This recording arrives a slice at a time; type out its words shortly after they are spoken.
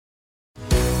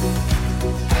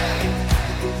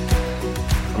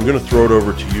I'm going to throw it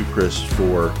over to you, Chris,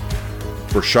 for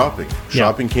shopping.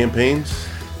 Shopping campaigns,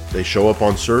 they show up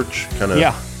on search, kind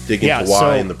of dig into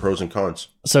why and the pros and cons.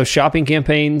 So shopping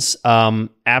campaigns,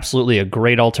 absolutely a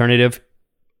great alternative,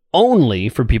 only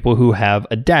for people who have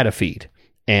a data feed.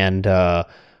 And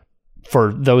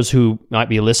for those who might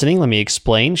be listening, let me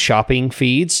explain. Shopping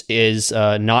feeds is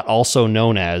not also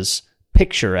known as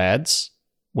picture ads.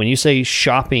 When you say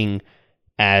shopping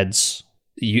ads,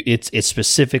 it's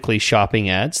specifically shopping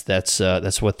ads. That's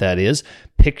what that is.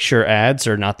 Picture ads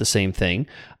are not the same thing,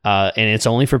 and it's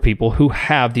only for people who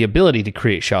have the ability to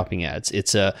create shopping ads.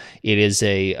 It is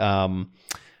a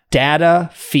data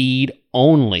feed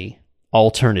only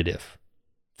alternative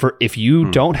for if you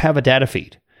don't have a data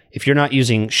feed. If you're not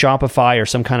using Shopify or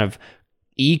some kind of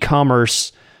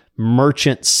e-commerce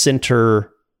merchant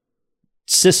center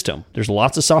system, there's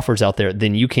lots of softwares out there,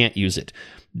 then you can't use it.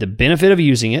 The benefit of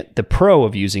using it, the pro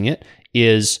of using it,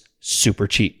 is super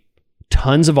cheap.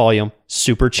 Tons of volume,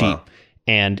 super cheap. Wow.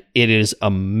 And it is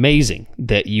amazing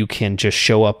that you can just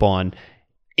show up on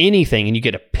anything and you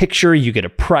get a picture, you get a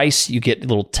price, you get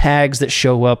little tags that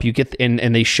show up, you get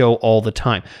and they show all the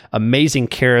time. Amazing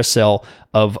carousel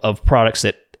of products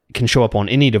that can show up on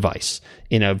any device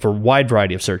in a wide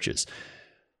variety of searches.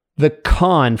 The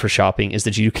con for shopping is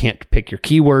that you can't pick your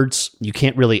keywords. You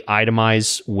can't really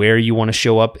itemize where you want to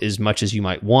show up as much as you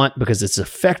might want because it's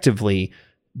effectively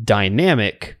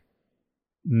dynamic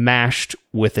mashed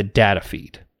with a data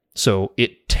feed. So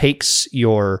it takes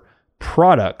your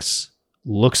products,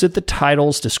 looks at the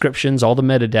titles, descriptions, all the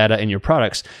metadata in your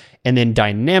products, and then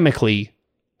dynamically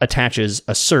attaches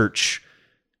a search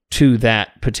to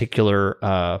that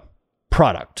particular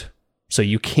product. So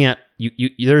you can't,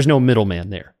 there's no middleman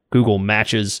there. Google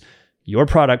matches your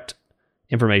product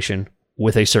information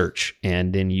with a search,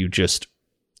 and then you just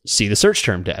see the search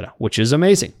term data, which is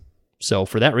amazing. So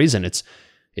for that reason,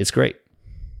 it's great.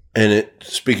 And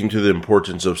speaking to the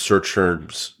importance of search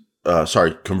terms,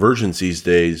 conversions these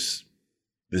days,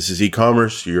 this is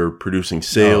e-commerce. You're producing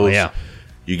sales. Oh, yeah.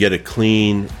 You get a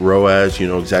clean ROAS. You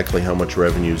know exactly how much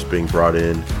revenue is being brought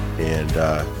in, and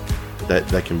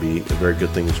that can be a very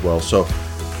good thing as well. So